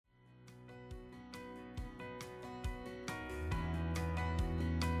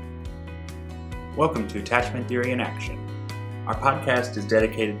Welcome to Attachment Theory in Action. Our podcast is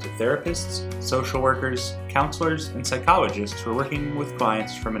dedicated to therapists, social workers, counselors, and psychologists who are working with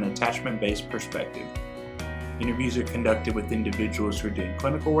clients from an attachment-based perspective. Interviews are conducted with individuals who are doing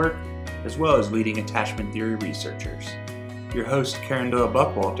clinical work, as well as leading attachment theory researchers. Your host, Doyle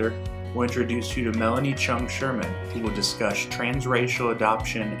Buckwalter, will introduce you to Melanie Chung-Sherman, who will discuss transracial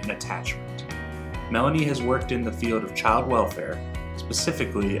adoption and attachment. Melanie has worked in the field of child welfare,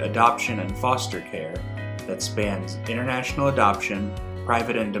 specifically adoption and foster care, that spans international adoption,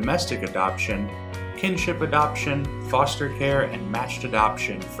 private and domestic adoption, kinship adoption, foster care, and matched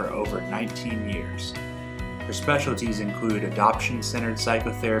adoption for over 19 years. Her specialties include adoption-centered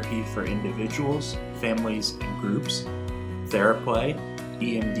psychotherapy for individuals, families, and groups, Theraplay,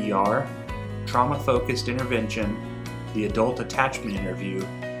 EMDR, trauma-focused intervention, the adult attachment interview,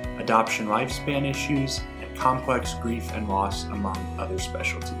 adoption lifespan issues, and complex grief and loss, among other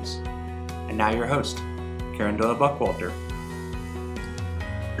specialties. And now your host, Doyle Buckwalter.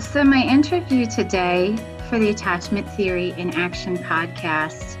 So my interview today for the Attachment Theory in Action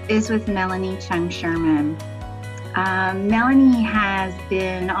podcast is with Melanie Chung-Sherman. Melanie has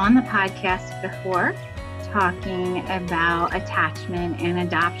been on the podcast before talking about attachment and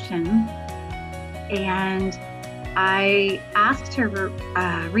adoption, and I asked her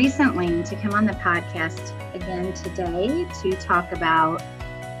recently to come on the podcast again today to talk about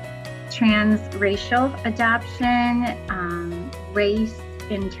transracial adoption, race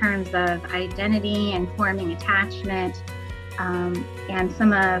in terms of identity and forming attachment, and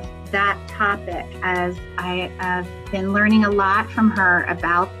some of that topic, as I have been learning a lot from her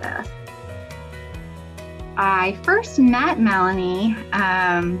about this. I first met Melanie,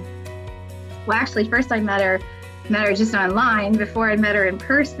 first I met her just online before I met her in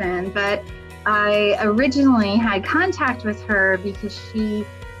person, but I originally had contact with her because she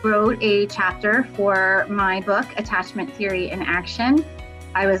wrote a chapter for my book, Attachment Theory in Action.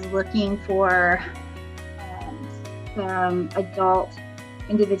 I was looking for some adult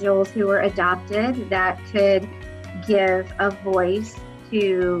individuals who were adopted that could give a voice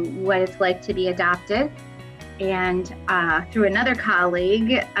to what it's like to be adopted. And through another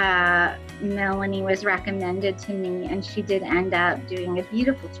colleague, Melanie was recommended to me, and she did end up doing a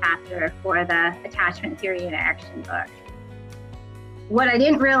beautiful chapter for the Attachment Theory in Action book. What I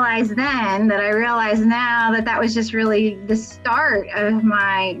didn't realize then, that I realize now, that was just really the start of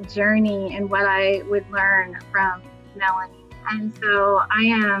my journey and what I would learn from Melanie. And so I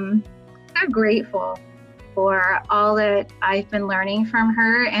am so grateful for all that I've been learning from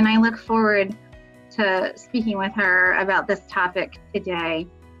her, and I look forward to speaking with her about this topic today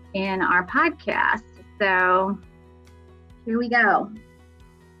in our podcast. So here we go.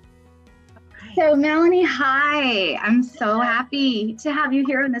 So Melanie, hi. I'm so happy to have you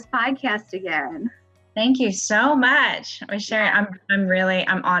here on this podcast again. Thank you so much.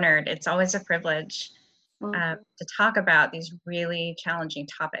 I'm honored. It's always a privilege to talk about these really challenging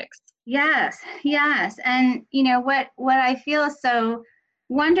topics. Yes. And you know what I feel is so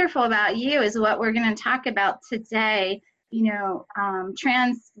wonderful about you is what we're going to talk about today,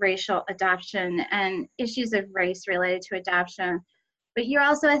 transracial adoption and issues of race related to adoption. But you're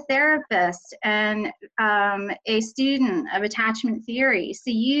also a therapist and a student of attachment theory.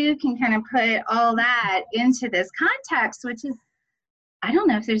 So you can kind of put all that into this context, which is, I don't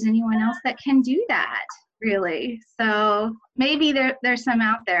know if there's anyone else that can do that, really. So maybe there's some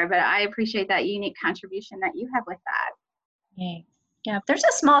out there, but I appreciate that unique contribution that you have with that. Yeah, there's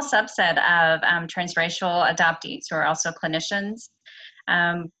a small subset of transracial adoptees who are also clinicians.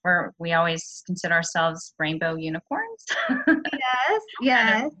 Where we always consider ourselves rainbow unicorns.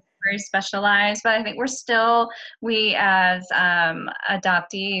 Yes. Very specialized, but I think we as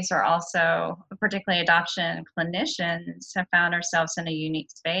adoptees are also, particularly adoption clinicians, have found ourselves in a unique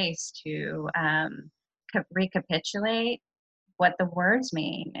space to recapitulate what the words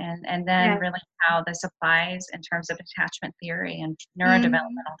mean, and then really how this applies in terms of attachment theory and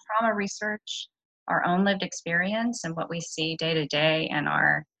neurodevelopmental trauma research, our own lived experience, and what we see day to day in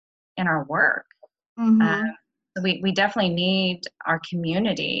our work. Mm-hmm. So we definitely need our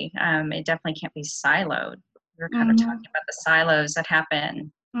community. It definitely can't be siloed. We're kind of talking about the silos that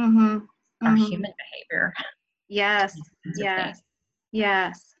happen in our human behavior. Yes.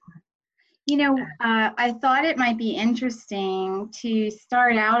 I thought it might be interesting to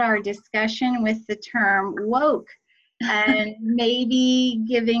start out our discussion with the term woke, and maybe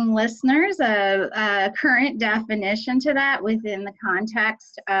giving listeners a current definition to that within the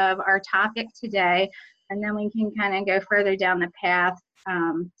context of our topic today. And then we can kind of go further down the path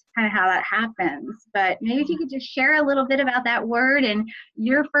kind of how that happens. But maybe if you could just share a little bit about that word and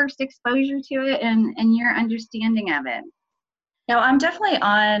your first exposure to it and your understanding of it. No, I'm definitely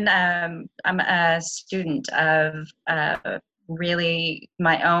I'm a student of really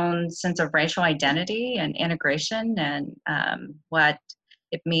my own sense of racial identity and integration, and what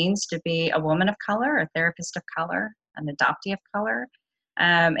it means to be a woman of color, a therapist of color, an adoptee of color.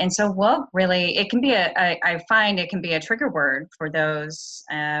 And so woke really, it can be I find it can be a trigger word for those.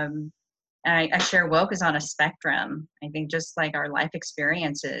 I share woke is on a spectrum. I think just like our life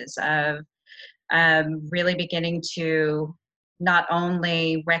experiences of really beginning to not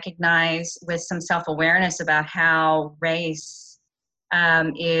only recognize with some self-awareness about how race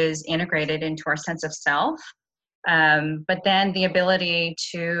is integrated into our sense of self, but then the ability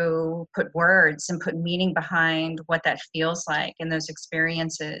to put words and put meaning behind what that feels like in those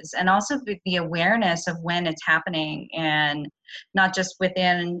experiences, and also the awareness of when it's happening, and not just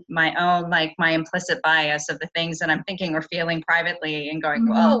within my own, like my implicit bias of the things that I'm thinking or feeling privately and going,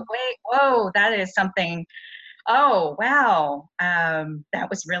 oh, wait, whoa, that is something, oh, wow, that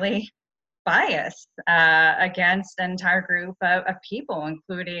was really bias against an entire group of people,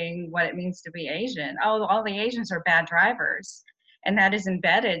 including what it means to be Asian. Oh, all the Asians are bad drivers. And that is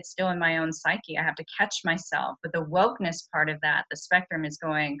embedded still in my own psyche. I have to catch myself. But the wokeness part of that, the spectrum is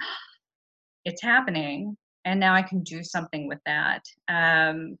going, it's happening. And now I can do something with that.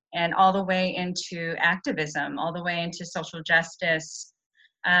 And all the way into activism, all the way into social justice,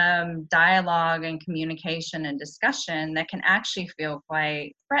 dialogue and communication and discussion that can actually feel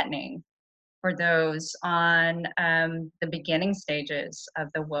quite threatening for those on the beginning stages of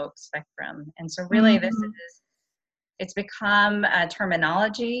the woke spectrum. And so really it's become a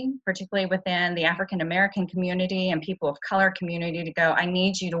terminology, particularly within the African American community and people of color community, to go, I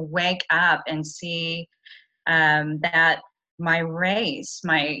need you to wake up and see that my race,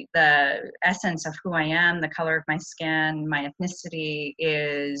 the essence of who I am, the color of my skin, my ethnicity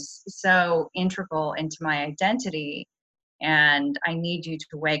is so integral into my identity. And I need you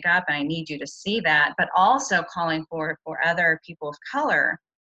to wake up, and I need you to see that, but also calling for other people of color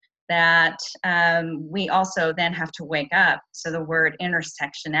that we also then have to wake up. So the word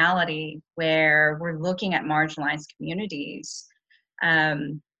intersectionality, where we're looking at marginalized communities,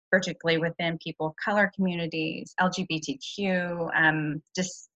 particularly within people of color communities, LGBTQ,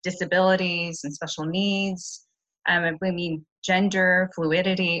 disabilities and special needs, we mean gender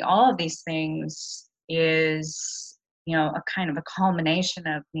fluidity, all of these things is, you know, a kind of a culmination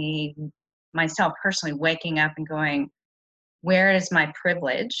of me, myself personally waking up and going, where does my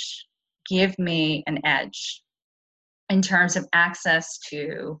privilege give me an edge in terms of access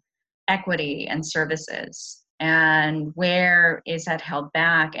to equity and services? And where is that held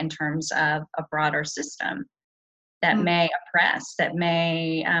back in terms of a broader system that may oppress, that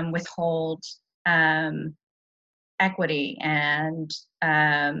may withhold equity and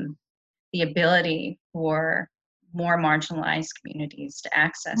the ability for more marginalized communities to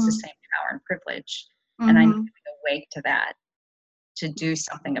access the same power and privilege. And I need to be awake to that, to do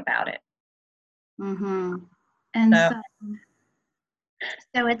something about it. And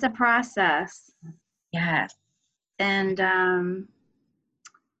so it's a process. Yes. And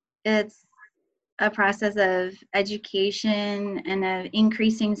it's a process of education and of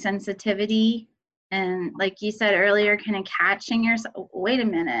increasing sensitivity. And like you said earlier, kind of catching yourself, wait a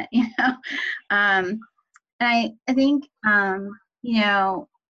minute, you know. And I think, you know,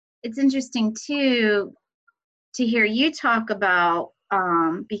 it's interesting too to hear you talk about,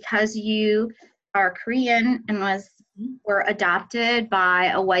 because you are Korean and were adopted by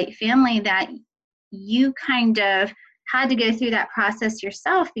a white family, that you kind of had to go through that process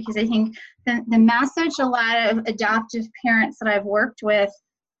yourself, because I think the message a lot of adoptive parents that I've worked with,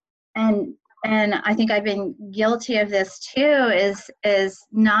 and I think I've been guilty of this too, is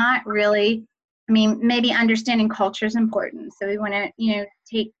not really, I mean, maybe understanding culture is important. So we want to, you know,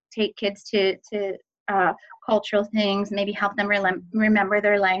 take kids to cultural things, maybe help them remember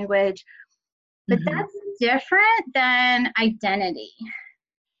their language. But that's different than identity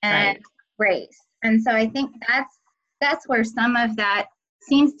and race. And so I think that's where some of that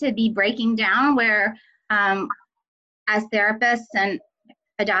seems to be breaking down, where as therapists and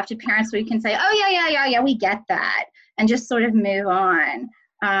adopted parents, we can say, oh, yeah, we get that, and just sort of move on.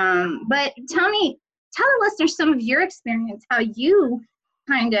 But tell the listeners some of your experience, how you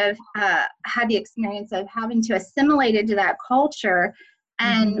kind of had the experience of having to assimilate into that culture,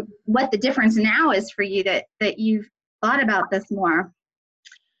 and what the difference now is for you that you've thought about this more.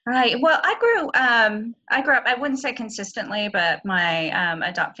 Right. Well, I grew up, I wouldn't say consistently, but my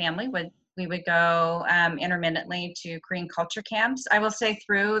adopt family would We would go intermittently to Korean culture camps. I will say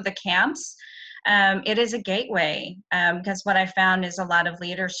through the camps, it is a gateway because what I found is a lot of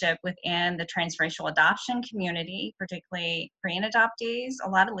leadership within the transracial adoption community, particularly Korean adoptees. A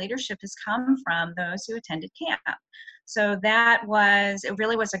lot of leadership has come from those who attended camp. So it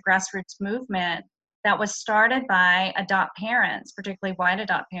really was a grassroots movement that was started by adopt parents, particularly white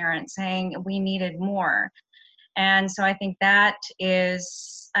adopt parents, saying we needed more. And so I think that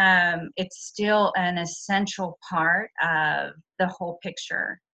is, it's still an essential part of the whole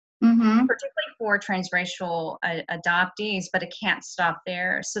picture, particularly for transracial adoptees, but it can't stop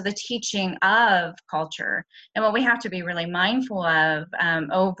there. So the teaching of culture, and what we have to be really mindful of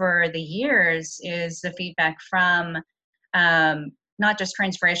over the years is the feedback from not just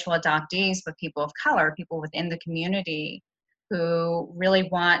transracial adoptees, but people of color, people within the community who really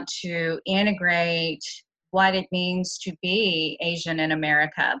want to integrate what it means to be Asian in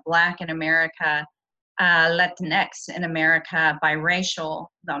America, Black in America, Latinx in America, biracial,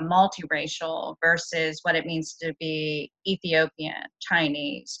 the multiracial, versus what it means to be Ethiopian,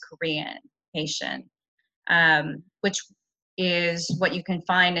 Chinese, Korean, Haitian, which is what you can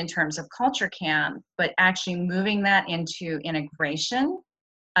find in terms of culture camp, but actually moving that into integration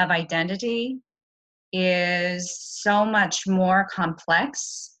of identity is so much more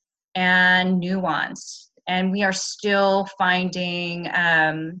complex and nuanced. And we are still finding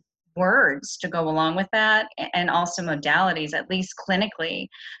words to go along with that, and also modalities, at least clinically,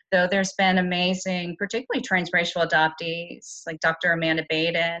 though there's been amazing, particularly transracial adoptees like Dr. Amanda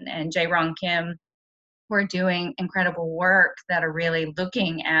Baden and Jae Rong Kim, who are doing incredible work that are really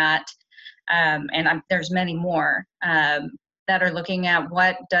looking at, there's many more, that are looking at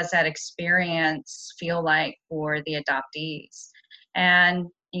what does that experience feel like for the adoptees. And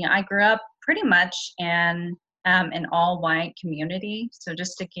I grew up pretty much in an all-white community. So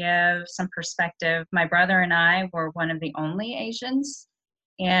just to give some perspective, my brother and I were one of the only Asians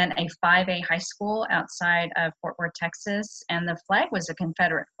in a 5A high school outside of Fort Worth, Texas, and the flag was a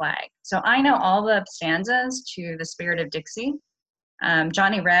Confederate flag. So I know all the stanzas to The Spirit of Dixie.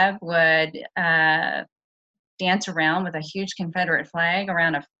 Johnny Reb would dance around with a huge Confederate flag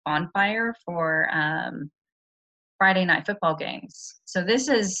around a bonfire for Friday night football games. So this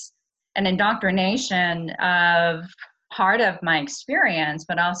is an indoctrination of part of my experience,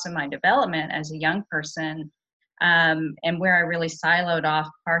 but also my development as a young person, and where I really siloed off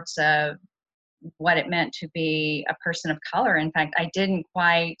parts of what it meant to be a person of color. In fact, I didn't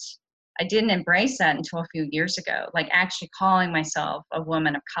embrace that until a few years ago, like actually calling myself a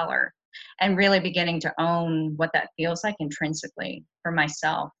woman of color and really beginning to own what that feels like intrinsically for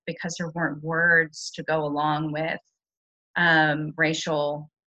myself, because there weren't words to go along with racial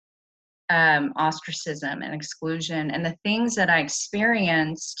ostracism and exclusion and the things that I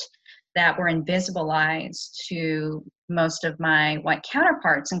experienced that were invisibilized to most of my white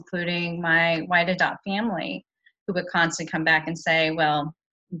counterparts, including my white adopt family, who would constantly come back and say, well,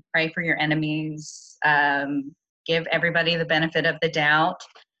 pray for your enemies, give everybody the benefit of the doubt.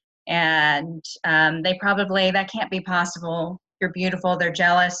 And that can't be possible. You're beautiful. They're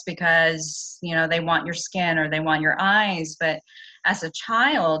jealous because, they want your skin or they want your eyes. But as a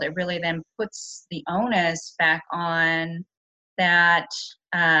child, it really then puts the onus back on that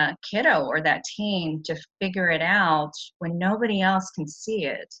kiddo or that teen to figure it out when nobody else can see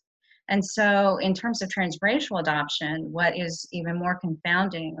it. And so in terms of transracial adoption, what is even more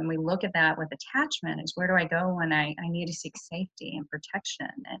confounding when we look at that with attachment is, where do I go when I need to seek safety and protection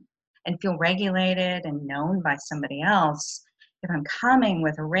and feel regulated and known by somebody else, if I'm coming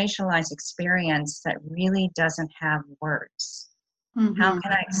with a racialized experience that really doesn't have words? How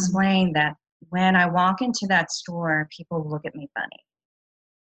can I explain that when I walk into that store, people look at me funny?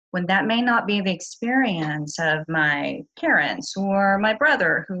 When that may not be the experience of my parents or my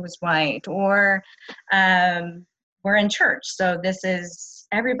brother who was white, or we're in church, so this is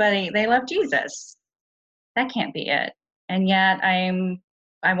everybody, they love Jesus. That can't be it. And yet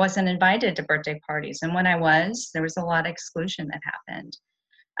I wasn't invited to birthday parties. And when I was, there was a lot of exclusion that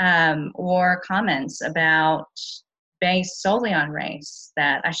happened, or comments about based solely on race,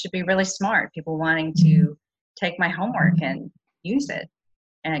 that I should be really smart, people wanting to take my homework and use it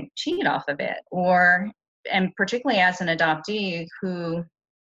and cheat off of it. And particularly as an adoptee who,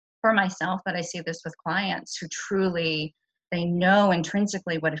 for myself, but I see this with clients who truly, they know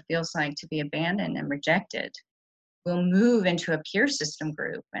intrinsically what it feels like to be abandoned and rejected, will move into a peer system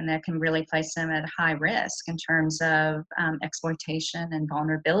group, and that can really place them at high risk in terms of exploitation and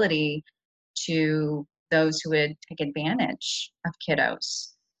vulnerability to those who would take advantage of kiddos.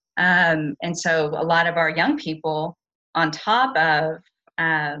 And so a lot of our young people, on top of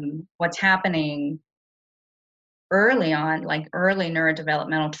what's happening early on, like early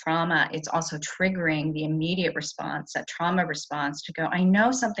neurodevelopmental trauma, it's also triggering the immediate response, that trauma response to go, I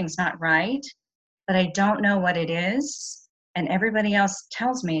know something's not right, but I don't know what it is. And everybody else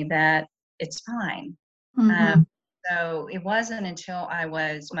tells me that it's fine. So it wasn't until I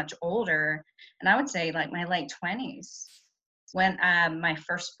was much older, and I would say like my late 20s, when my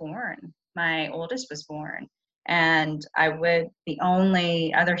oldest was born. And the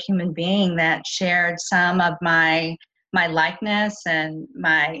only other human being that shared some of my likeness and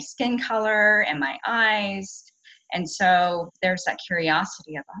my skin color and my eyes. And so there's that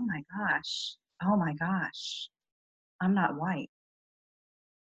curiosity of, oh my gosh, I'm not white.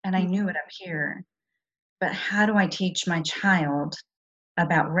 And I knew it up here. But how do I teach my child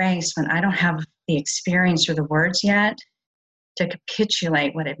about race when I don't have the experience or the words yet to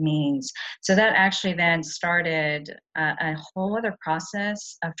capitulate what it means? So that actually then started a whole other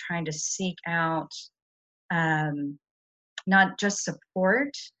process of trying to seek out not just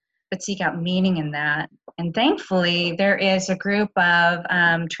support, but seek out meaning in that. And thankfully, there is a group of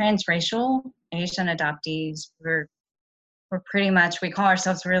transracial Asian adoptees. We're pretty much, we call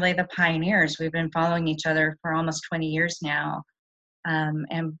ourselves really the pioneers. We've been following each other for almost 20 years now.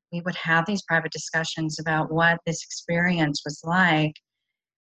 And we would have these private discussions about what this experience was like,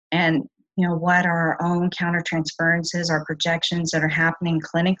 and what are our own countertransferences, our projections that are happening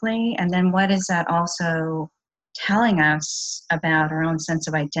clinically, and then what is that also telling us about our own sense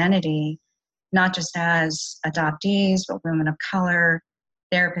of identity, not just as adoptees, but women of color,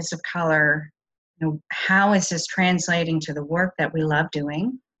 therapists of color. How is this translating to the work that we love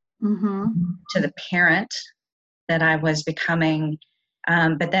doing, to the parent that I was becoming,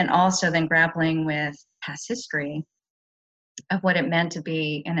 but then also then grappling with past history of what it meant to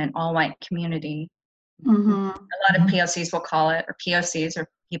be in an all-white community. A lot of POCs will call it, or POCs, or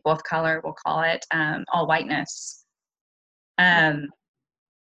people of color will call it, all-whiteness.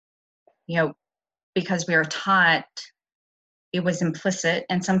 Because we were taught, it was implicit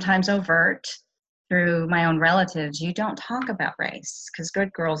and sometimes overt through my own relatives, you don't talk about race because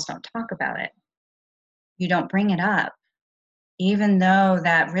good girls don't talk about it. You don't bring it up, even though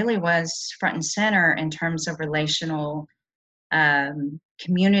that really was front and center in terms of relational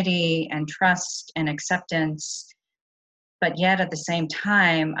community and trust and acceptance. But yet at the same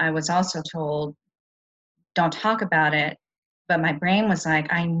time, I was also told, don't talk about it. But my brain was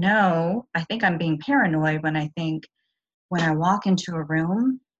like, I think I'm being paranoid when I walk into a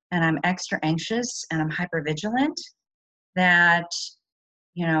room and I'm extra anxious and I'm hypervigilant, that,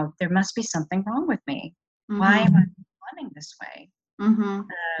 there must be something wrong with me. Why am I responding this way?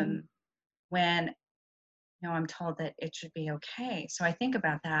 When, I'm told that it should be okay. So I think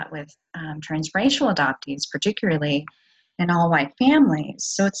about that with transracial adoptees, particularly in all-white families.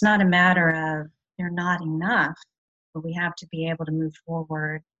 So it's not a matter of they're not enough, but we have to be able to move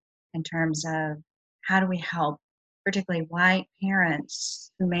forward in terms of how do we help particularly white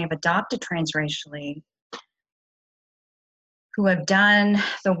parents who may have adopted transracially, who have done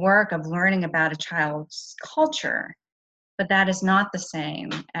the work of learning about a child's culture, but that is not the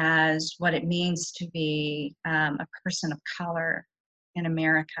same as what it means to be a person of color in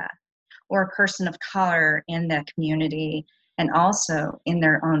America, or a person of color in the community, and also in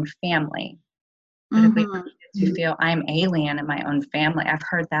their own family. But if we feel I'm alien in my own family, I've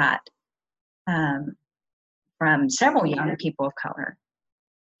heard that from several young people of color.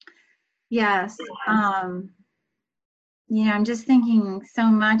 Yes. I'm just thinking so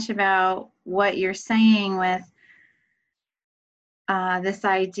much about what you're saying with this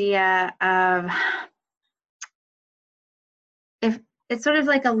idea of, if it's sort of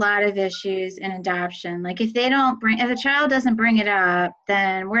like a lot of issues in adoption, like if a child doesn't bring it up,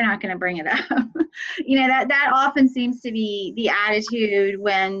 then we're not going to bring it up. That often seems to be the attitude,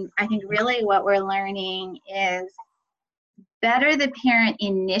 when I think really what we're learning is better the parent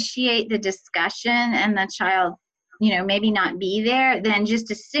initiate the discussion and the child, maybe not be there, than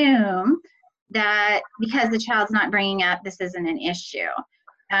just assume that because the child's not bringing up, this isn't an issue.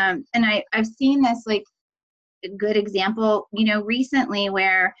 And I've seen this, like, a good example, recently,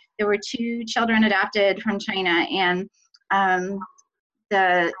 where there were two children adopted from China, and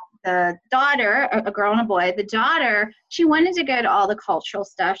the daughter, a girl and a boy, the daughter, she wanted to go to all the cultural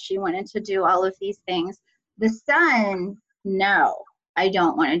stuff. She wanted to do all of these things. The son, no, I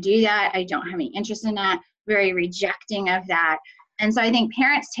don't want to do that. I don't have any interest in that. Very rejecting of that. And so I think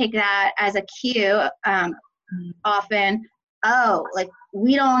parents take that as a cue often. Oh, like,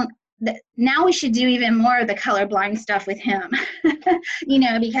 now we should do even more of the colorblind stuff with him,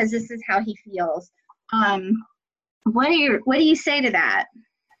 because this is how he feels. What do you say to that?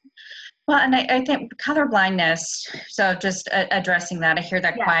 Well, and I think color blindness, so just addressing that, I hear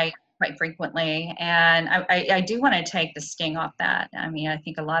that quite frequently. And I do want to take the sting off that. I mean, I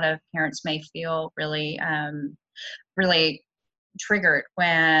think a lot of parents may feel really, really triggered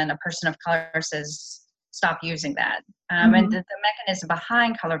when a person of color says, stop using that. And the mechanism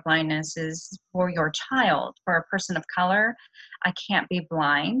behind color blindness is for your child. For a person of color, I can't be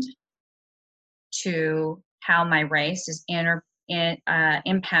blind to how my race is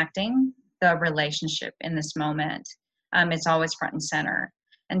impacting the relationship in this moment. It's always front and center.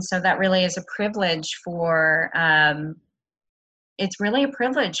 And so that really is a privilege for, it's really a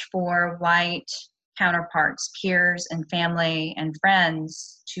privilege for white counterparts, peers and family and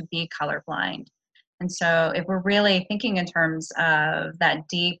friends to be colorblind. And so if we're really thinking in terms of that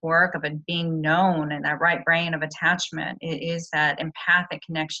deep work of it being known and that right brain of attachment, it is that empathic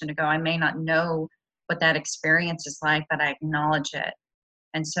connection to go, I may not know what that experience is like, but I acknowledge it.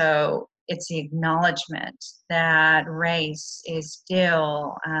 And so it's the acknowledgement that race is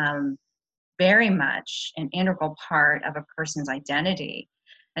still very much an integral part of a person's identity.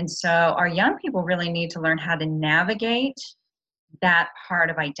 And so our young people really need to learn how to navigate that part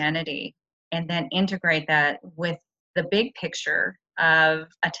of identity and then integrate that with the big picture of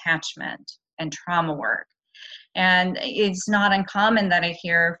attachment and trauma work. And it's not uncommon that I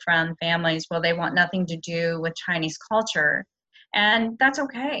hear from families, well, they want nothing to do with Chinese culture. And that's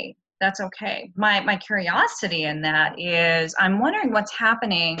okay. That's okay. My curiosity in that is I'm wondering what's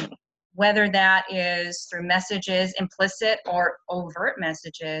happening, whether that is through messages, implicit or overt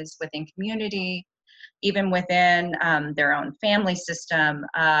messages within community, even within their own family system,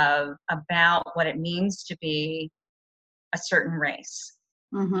 about what it means to be a certain race.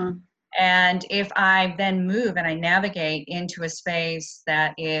 And if I then move and I navigate into a space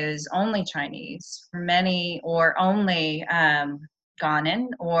that is only Chinese for many, or only Ghanaian,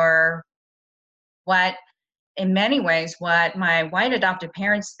 or what, in many ways, what my white adopted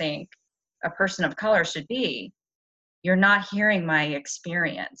parents think a person of color should be, you're not hearing my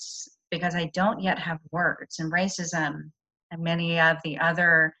experience because I don't yet have words. And racism and many of the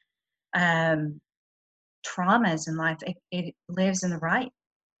other traumas in life, it lives in the right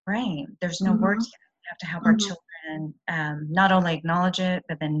brain. There's no words yet. We have to help our children not only acknowledge it,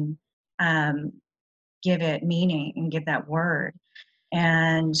 but then give it meaning and give that word.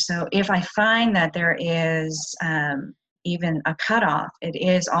 And so if I find that there is even a cutoff, it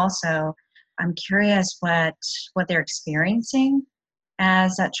is also, I'm curious what they're experiencing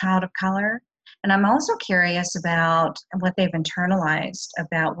as that child of color. And I'm also curious about what they've internalized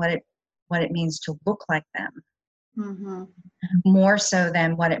about what it means to look like them. More so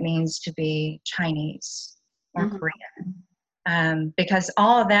than what it means to be Chinese or Korean. Because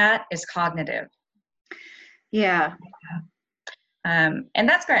all of that is cognitive. Yeah. And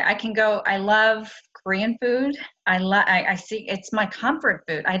that's great. I love Korean food. I see it's my comfort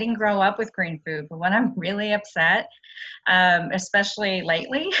food. I didn't grow up with Korean food, but when I'm really upset, especially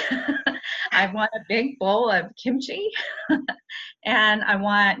lately, I want a big bowl of kimchi and I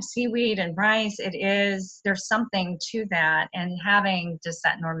want seaweed and rice. There's something to that, and having just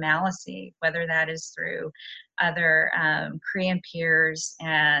that normalcy, whether that is through other Korean peers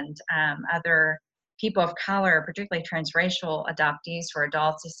and other people of color, particularly transracial adoptees for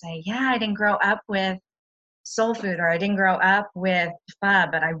adults, to say, yeah, I didn't grow up with soul food, or I didn't grow up with pho,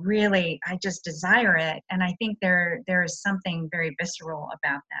 but I just desire it. And I think there is something very visceral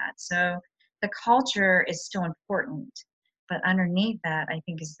about that. So the culture is still important, but underneath that, I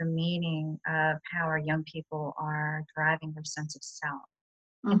think, is the meaning of how our young people are driving their sense of self.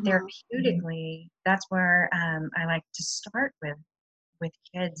 And therapeutically, that's where I like to start with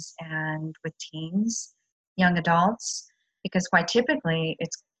kids and with teens, young adults, because quite typically it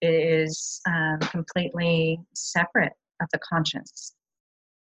is completely separate of the conscious.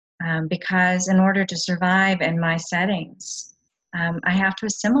 Because in order to survive in my settings, I have to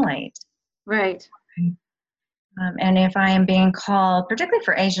assimilate. Right. And if I am being called, particularly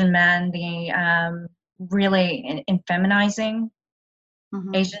for Asian men, the really infeminizing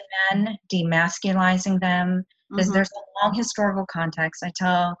Asian men, demasculizing them, because there's a long historical context.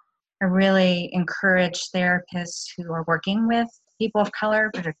 I really encourage therapists who are working with people of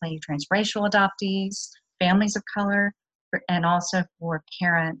color, particularly transracial adoptees, families of color, and also for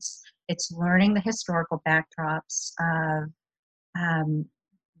parents. It's learning the historical backdrops of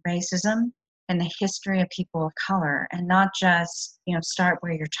racism and the history of people of color, and not just, start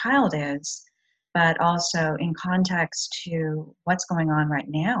where your child is, but also in context to what's going on right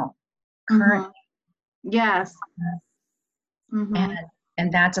now, currently. Yes.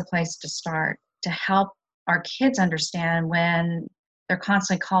 And that's a place to start, to help our kids understand when they're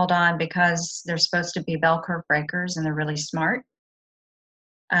constantly called on because they're supposed to be bell curve breakers and they're really smart,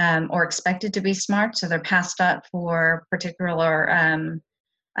 or expected to be smart, so they're passed up for particular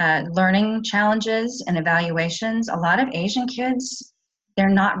learning challenges and evaluations. A lot of Asian kids, they're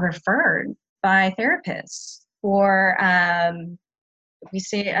not referred by therapists for, we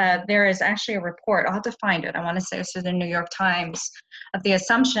see there is actually a report, I'll have to find it, I want to say it's in the New York Times, of the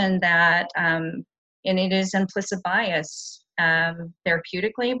assumption that, and it is implicit bias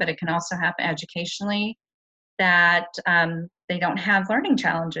therapeutically, but it can also happen educationally, that they don't have learning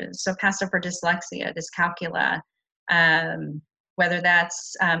challenges. So passive for dyslexia, dyscalculia, whether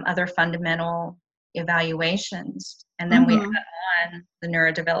that's other fundamental evaluations. And then we add on the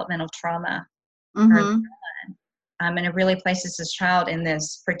neurodevelopmental trauma. And it really places this child in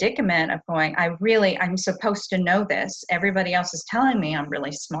this predicament of going, I'm supposed to know this. Everybody else is telling me I'm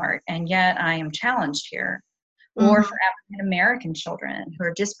really smart, and yet I am challenged here. Or for African American children who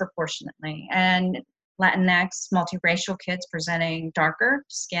are disproportionately, and Latinx, multiracial kids presenting darker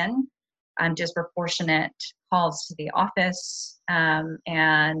skin, disproportionate calls to the office,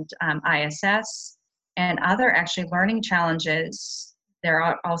 and ISS, and other actually learning challenges.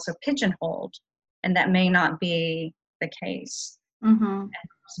 They're also pigeonholed, and that may not be the case.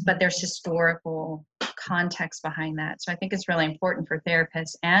 But there's historical context behind that. So I think it's really important for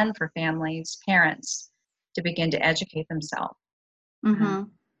therapists and for families, parents, to begin to educate themselves.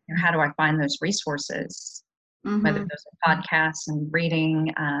 How do I find those resources? Whether those are podcasts and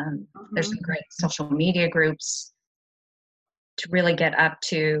reading, there's some great social media groups to really get up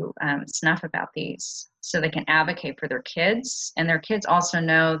to snuff about these, so they can advocate for their kids, and their kids also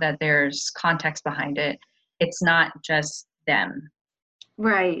know that there's context behind it. It's not just them.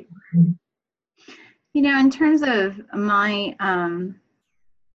 Right. You know, in terms of my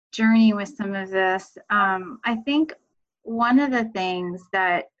journey with some of this, I think one of the things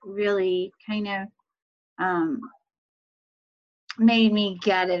that really kind of made me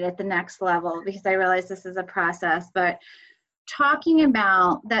get it at the next level, because I realized this is a process, but talking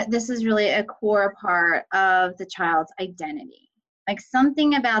about that this is really a core part of the child's identity. Like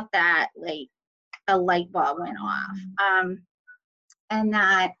something about that, like a light bulb went off. And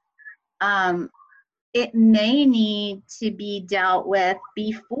that it may need to be dealt with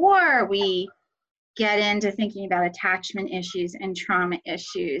before we get into thinking about attachment issues and trauma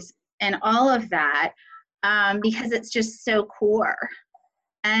issues and all of that, because it's just so core.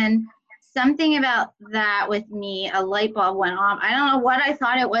 And something about that with me, a light bulb went off. I don't know what I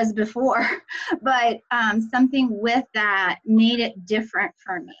thought it was before, but something with that made it different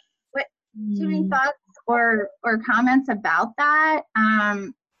for me. What, do you have any thoughts or comments about that?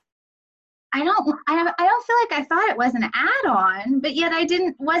 I don't feel like I thought it was an add-on, but yet I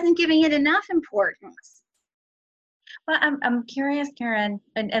wasn't giving it enough importance. Well, I'm curious, Karen,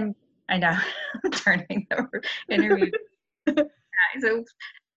 and I know I'm turning the interview. So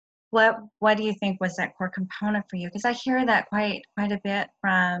what do you think was that core component for you? Because I hear that quite a bit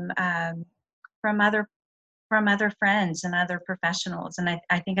from other friends and other professionals, and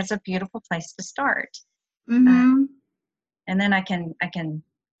I think it's a beautiful place to start. And then I can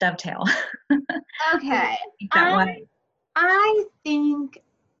dovetail. Okay. I think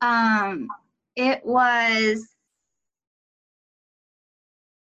it was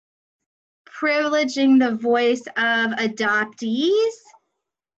privileging the voice of adoptees,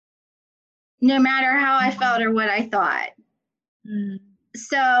 no matter how I felt or what I thought.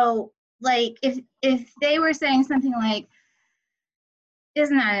 So, like, if they were saying something like,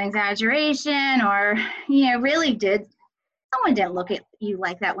 isn't that an exaggeration? Or, really someone didn't look at you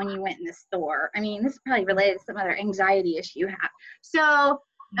like that when you went in the store. I mean, this is probably related to some other anxiety issue you have. So,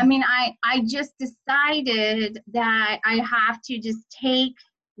 I mean, I just decided that I have to just take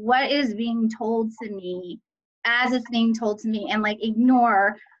what is being told to me as it's being told to me and, like,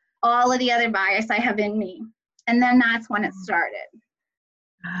 ignore all of the other bias I have in me. And then that's when it started.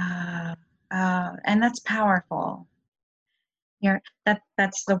 And that's powerful.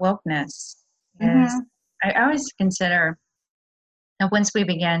 That's the wokeness. I always consider that once we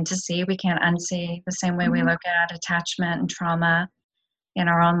begin to see, we can't unsee, the same way we look at attachment and trauma in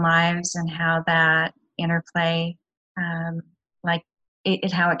our own lives, and how that interplay,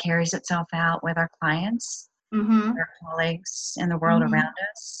 how it carries itself out with our clients, our colleagues, and the world around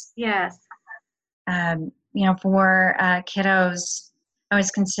us. Yes. For kiddos, I always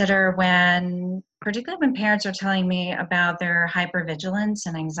consider particularly when parents are telling me about their hypervigilance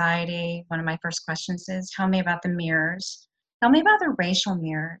and anxiety, one of my first questions is, tell me about the mirrors. Tell me about the racial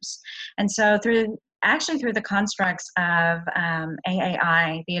mirrors. And so through actually through the constructs of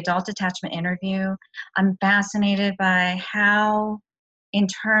AAI, the Adult Attachment Interview, I'm fascinated by how, in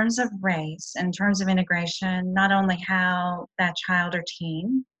terms of race, in terms of integration, not only how that child or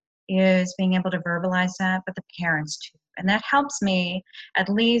teen is being able to verbalize that, but the parents too. And that helps me, at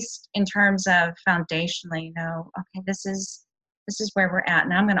least in terms of foundationally, okay, this is where we're at,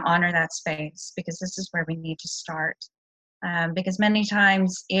 and I'm going to honor that space because this is where we need to start. Because many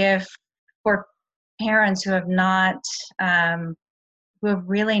times, if for parents who have not, who have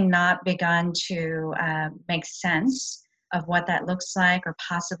really not begun to make sense of what that looks like or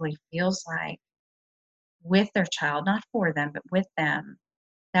possibly feels like with their child, not for them, but with them,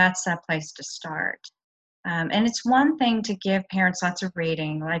 that's that place to start. And it's one thing to give parents lots of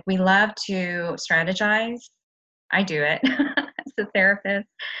reading. Like, we love to strategize. I do it as a therapist.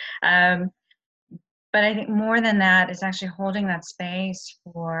 But I think more than that is actually holding that space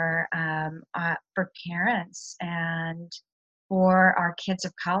for parents and for our kids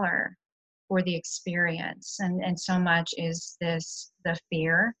of color, for the experience. And so much is the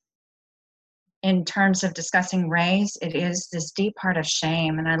fear. In terms of discussing race, it is this deep part of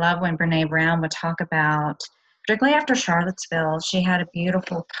shame. And I love when Brene Brown would talk about, particularly after Charlottesville, she had a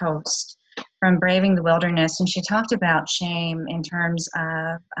beautiful post from Braving the Wilderness, and she talked about shame in terms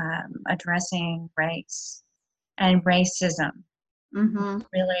of addressing race and racism,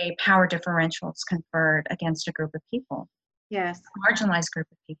 really power differentials conferred against a group of people, yes, a marginalized group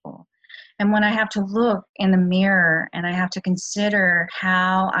of people. And when I have to look in the mirror and I have to consider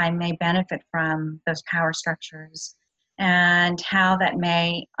how I may benefit from those power structures and how that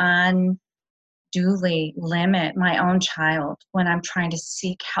may unduly limit my own child when I'm trying to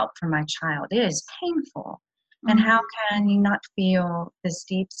seek help for my child, it is painful. And how can you not feel this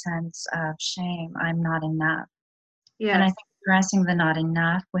deep sense of shame? I'm not enough. yes. And I think addressing the not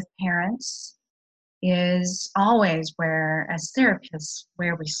enough with parents is always where, as therapists,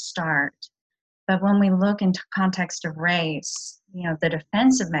 where we start. But when we look into context of race, the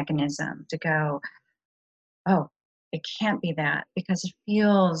defensive mechanism to go, oh, it can't be that, because it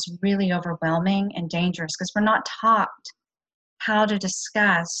feels really overwhelming and dangerous because we're not taught how to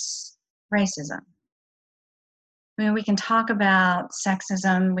discuss racism. I mean, we can talk about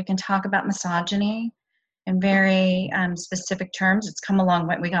sexism, we can talk about misogyny in very specific terms. It's come a long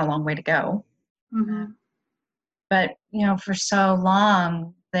way. We got a long way to go. But, for so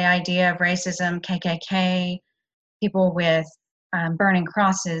long, the idea of racism, KKK, people with burning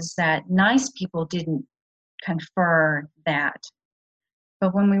crosses, that nice people didn't confer that.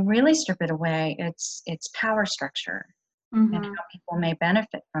 But when we really strip it away, it's power structure and how people may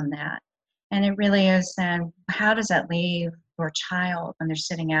benefit from that. And it really is then, how does that leave your child when they're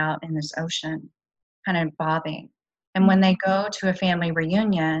sitting out in this ocean, kind of bobbing? And when they go to a family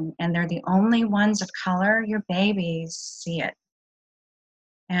reunion and they're the only ones of color, your babies see it.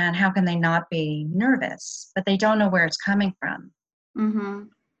 And how can they not be nervous? But they don't know where it's coming from.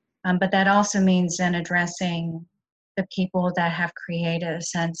 But that also means then addressing the people that have created a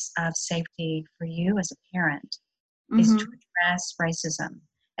sense of safety for you as a parent, is to address racism.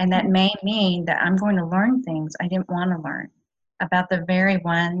 And that may mean that I'm going to learn things I didn't want to learn about the very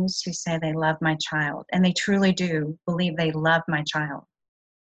ones who say they love my child. And they truly do believe they love my child.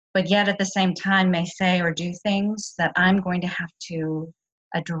 But yet at the same time may say or do things that I'm going to have to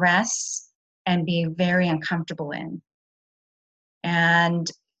address and be very uncomfortable in. And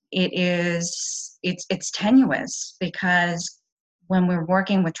it's tenuous, because when we're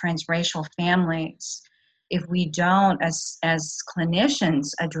working with transracial families, if we don't, as clinicians,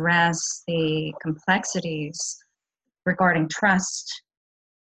 address the complexities regarding trust,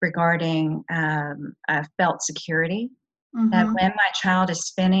 regarding felt security, that when my child is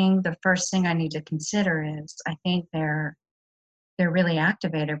spinning, the first thing I need to consider is, I think they're really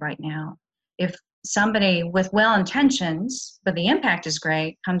activated right now. If somebody with well intentions, but the impact is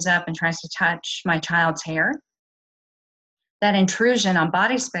great, comes up and tries to touch my child's hair, that intrusion on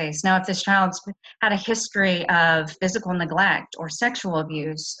body space. Now, if this child's had a history of physical neglect or sexual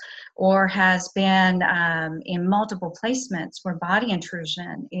abuse, or has been in multiple placements where body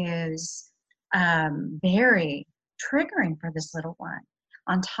intrusion is very triggering for this little one,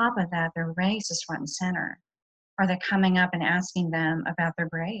 on top of that, their race is front and center. Are they coming up and asking them about their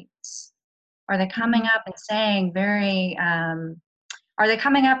braids? Are they coming up and saying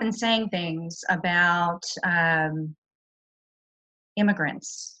things about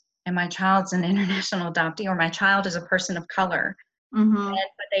immigrants, and my child's an international adoptee, or my child is a person of color?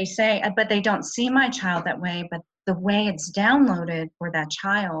 But they don't see my child that way, but the way it's downloaded for that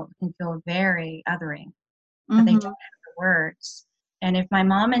child can feel very othering, but they don't have the words. And if my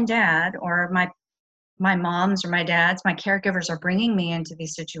mom and dad, or my my moms or my dads, my caregivers are bringing me into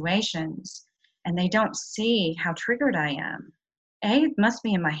these situations and they don't see how triggered I am. It must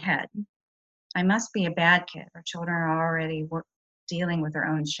be in my head. I must be a bad kid. Our children are already dealing with their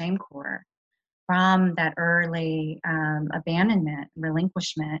own shame core from that early abandonment,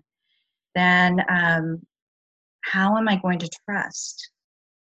 relinquishment. Then how am I going to trust?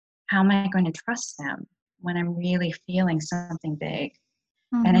 How am I going to trust them when I'm really feeling something big?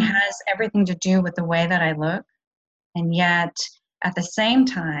 Mm-hmm. And it has everything to do with the way that I look. And yet, at the same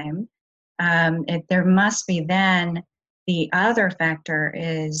time, there must be then the other factor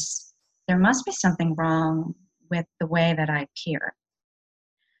is there must be something wrong with the way that I appear.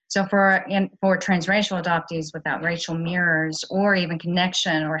 So for transracial adoptees without racial mirrors or even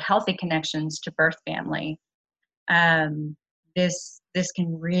connection or healthy connections to birth family, this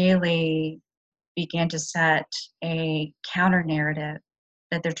can really begin to set a counter narrative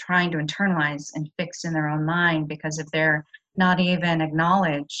that they're trying to internalize and fix in their own mind, because if they're not even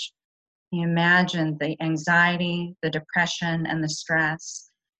acknowledged, you imagine the anxiety, the depression, and the stress.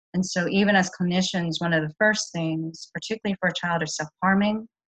 And so even as clinicians, one of the first things, particularly for a child who's self-harming,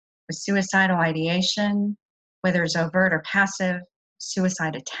 with suicidal ideation, whether it's overt or passive,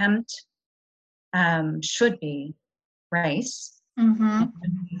 suicide attempt, should be race, Mm-hmm.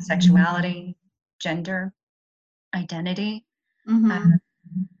 sexuality, gender, identity, Mm-hmm.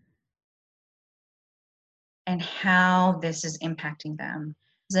 and how this is impacting them.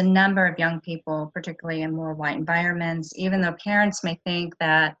 There's a number of young people, particularly in more white environments, even though parents may think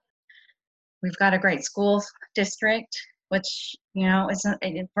that we've got a great school district, which, you know, isn't,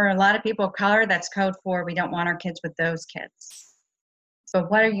 for a lot of people of color, that's code for we don't want our kids with those kids. But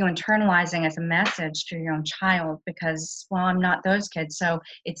what are you internalizing as a message to your own child? Because, well, I'm not those kids, so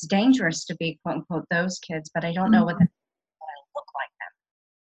it's dangerous to be quote unquote those kids, but I don't know what I look like them.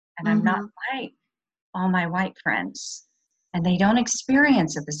 And I'm not like all my white friends, and they don't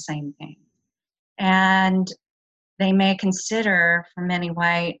experience it the same thing. And they may consider, for many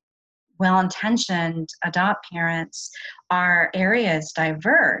white, well-intentioned adopt parents, our areas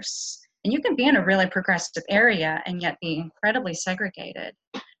diverse. And you can be in a really progressive area and yet be incredibly segregated,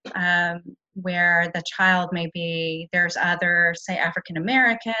 where the child may be, there's other, say, African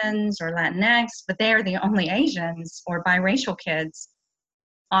Americans or Latinx, but they are the only Asians or biracial kids,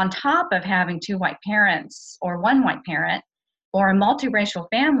 on top of having two white parents or one white parent, or a multiracial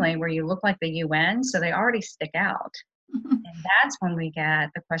family where you look like the UN, so they already stick out. And that's when we get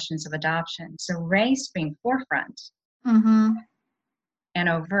the questions of adoption. So race being forefront and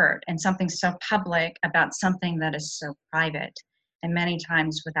overt, and something so public about something that is so private, and many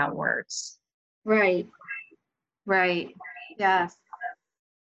times without words. Right. Yes.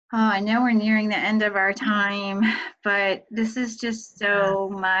 Oh, I know we're nearing the end of our time, but this is just so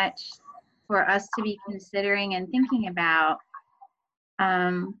much for us to be considering and thinking about.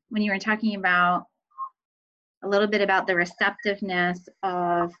 When you were talking about a little bit about the receptiveness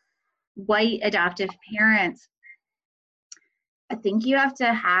of white adoptive parents, I think you have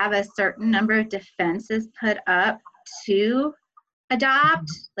to have a certain number of defenses put up to adopt.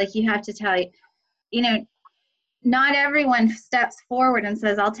 Like you have to tell you know, not everyone steps forward and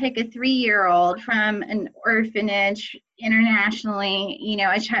says, I'll take a 3-year-old from an orphanage internationally, you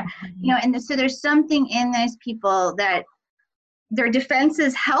know, and so there's something in those people that their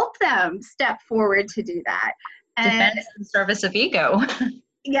defenses help them step forward to do that. And defense in service of ego.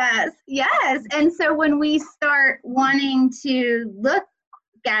 Yes. And so when we start wanting to look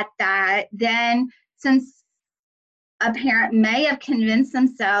at that, then since a parent may have convinced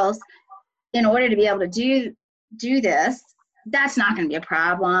themselves in order to be able to do this, that's not going to be a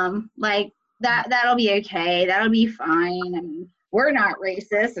problem. Like that'll be okay. That'll be fine. I mean, we're not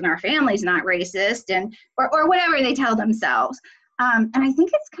racist and our family's not racist, and or whatever they tell themselves. And I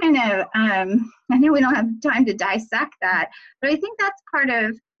think it's kind of, I know we don't have time to dissect that, but I think that's part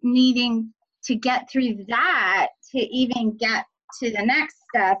of needing to get through that to even get to the next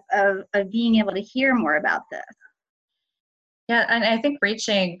step of being able to hear more about this. Yeah, and I think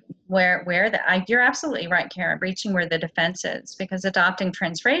reaching you're absolutely right, Karen, reaching where the defense is, because adopting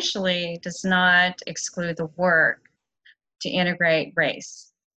transracially does not exclude the work to integrate race.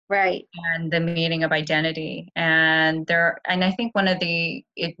 Right. And the meaning of identity. And I think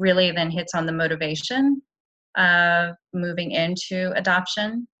it really then hits on the motivation of moving into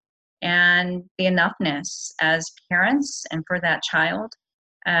adoption and the enoughness as parents and for that child.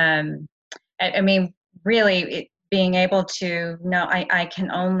 I mean, really being able to know I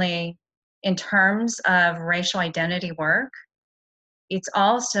can only, in terms of racial identity work, it's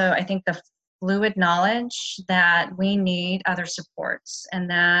also, I think, the fluid knowledge that we need other supports, and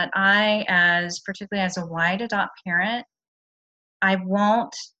that particularly as a white adopt parent, I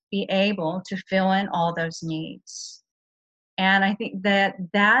won't be able to fill in all those needs. And I think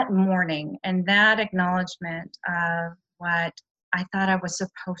that morning and that acknowledgement of what I thought I was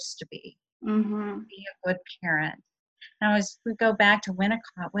supposed to be a good parent. And we go back to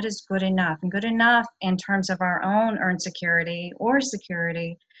Winnicott, what is good enough? And good enough in terms of our own earned security or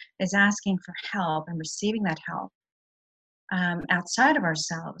security is asking for help and receiving that help outside of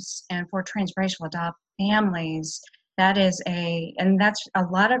ourselves. And for transracial adopt families, that's a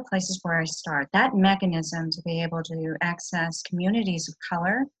lot of places where I start. That mechanism to be able to access communities of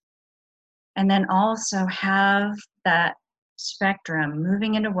color, and then also have that spectrum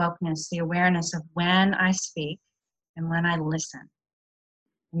moving into wokeness, the awareness of when I speak and when I listen.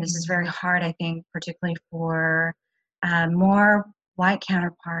 And this is very hard, I think, particularly for more white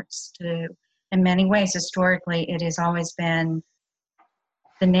counterparts to, in many ways, historically, it has always been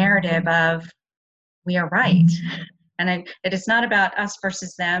the narrative of we are right. And it is not about us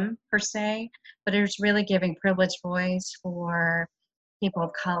versus them per se, but it's really giving privileged voice for people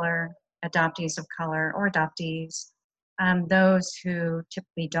of color, adoptees of color, or adoptees, those who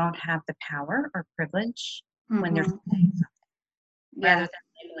typically don't have the power or privilege when they're saying something, rather than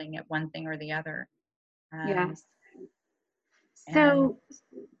labeling it one thing or the other. Yes. So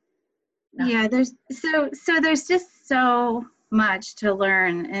there's just so much to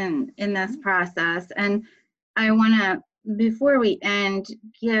learn in this process, and I want to, before we end,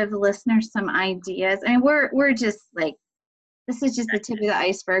 give listeners some ideas. And we're just like, this is just the tip of the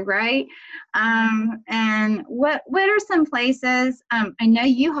iceberg, right? And what are some places? I know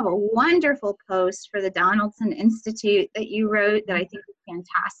you have a wonderful post for the Donaldson Institute that you wrote that I think is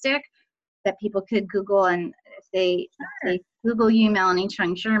fantastic, that people could Google, and if they Google you, Melanie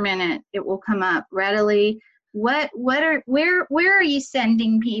Chung-Sherman, it will come up readily. Where are you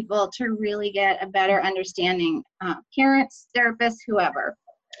sending people to really get a better understanding? Parents, therapists, whoever.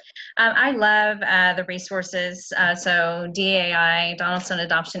 I love the resources. So DAI, Donaldson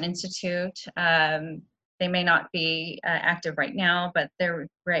Adoption Institute, they may not be active right now, but they're a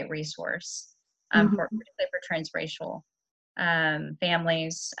great resource, particularly for transracial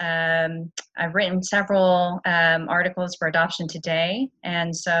families. I've written several articles for Adoption Today,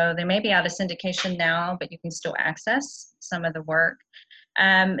 and so they may be out of syndication now, but you can still access some of the work.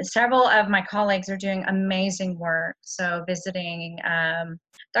 Several of my colleagues are doing amazing work. So visiting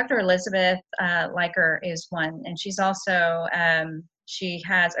Dr. Elizabeth Leiker is one, and she's also, she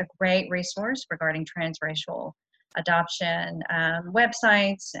has a great resource regarding transracial adoption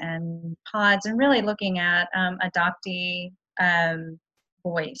websites and pods, and really looking at adoptee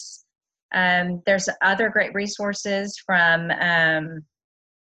voice. There's other great resources from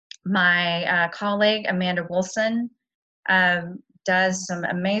my colleague, Amanda Wilson, does some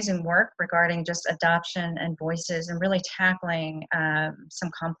amazing work regarding just adoption and voices, and really tackling some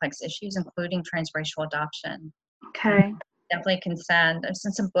complex issues, including transracial adoption. Okay. Definitely can send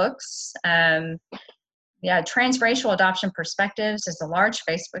some books. Transracial Adoption Perspectives is a large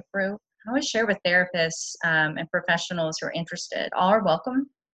Facebook group. I always share with therapists and professionals who are interested. All are welcome,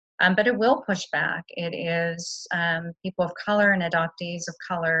 but it will push back. It is people of color and adoptees of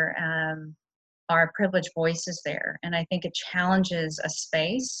color are privileged voices there. And I think it challenges a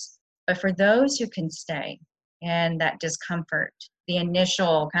space. But for those who can stay in that discomfort, the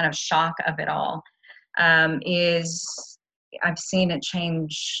initial kind of shock of it all I've seen it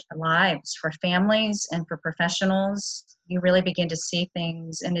change lives for families and for professionals. You really begin to see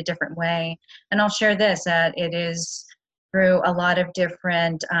things in a different way. And I'll share this, that it is through a lot of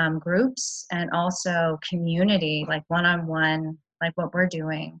different groups, and also community, like one-on-one, like what we're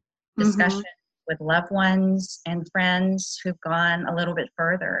doing, discussion with loved ones and friends who've gone a little bit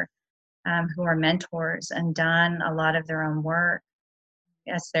further, who are mentors and done a lot of their own work.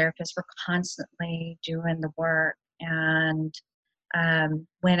 As therapists, we're constantly doing the work. And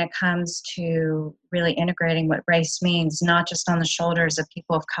when it comes to really integrating what race means, not just on the shoulders of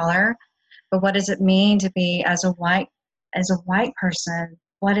people of color, but what does it mean to be as a white person?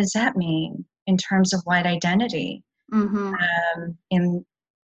 What does that mean in terms of white identity in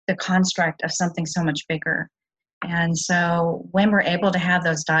the construct of something so much bigger? And so when we're able to have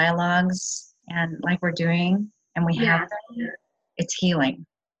those dialogues, and like we're doing, and we have them, it's healing.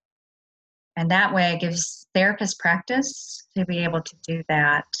 And that way it gives therapists practice to be able to do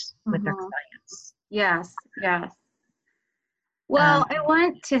that with their clients. Yes, yes. Well, I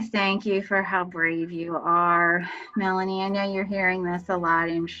want to thank you for how brave you are, Melanie. I know you're hearing this a lot,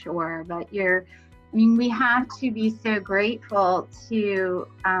 I'm sure, but we have to be so grateful to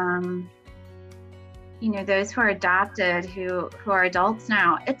those who are adopted, who are adults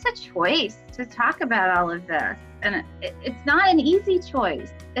now, it's a choice to talk about all of this. And it's not an easy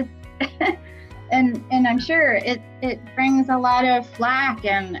choice. It's and I'm sure it brings a lot of flack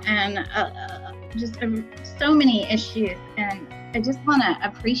and just so many issues. And I just want to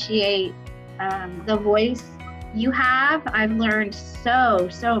appreciate the voice you have. I've learned so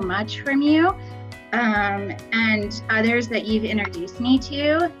much from you, and others that you've introduced me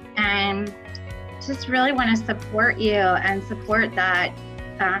to, and just really want to support you and support that,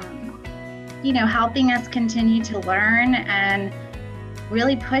 helping us continue to learn and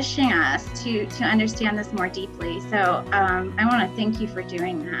really pushing us to understand this more deeply. So I want to thank you for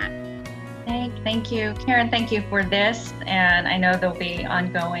doing that. Thank you, Karen. Thank you for this, and I know there'll be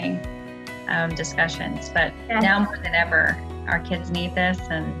ongoing discussions, but now more than ever, our kids need this,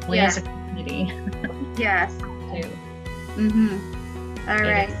 and we as a community yes too. All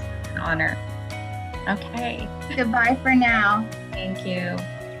right. It's an honor. Okay. Goodbye for now. Thank you.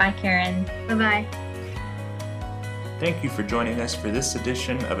 Bye, Karen. Bye-bye. Thank you for joining us for this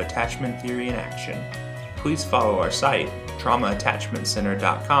edition of Attachment Theory in Action. Please follow our site,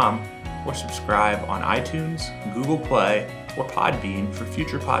 traumaattachmentcenter.com, or subscribe on iTunes, Google Play, or Podbean for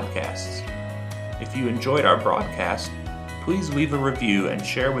future podcasts. If you enjoyed our broadcast, please leave a review and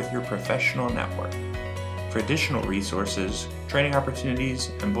share with your professional network. For additional resources, training opportunities,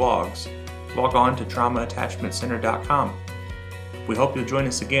 and blogs, log on to traumaattachmentcenter.com. We hope you'll join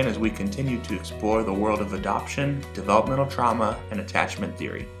us again as we continue to explore the world of adoption, developmental trauma, and attachment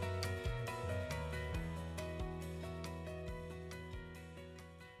theory.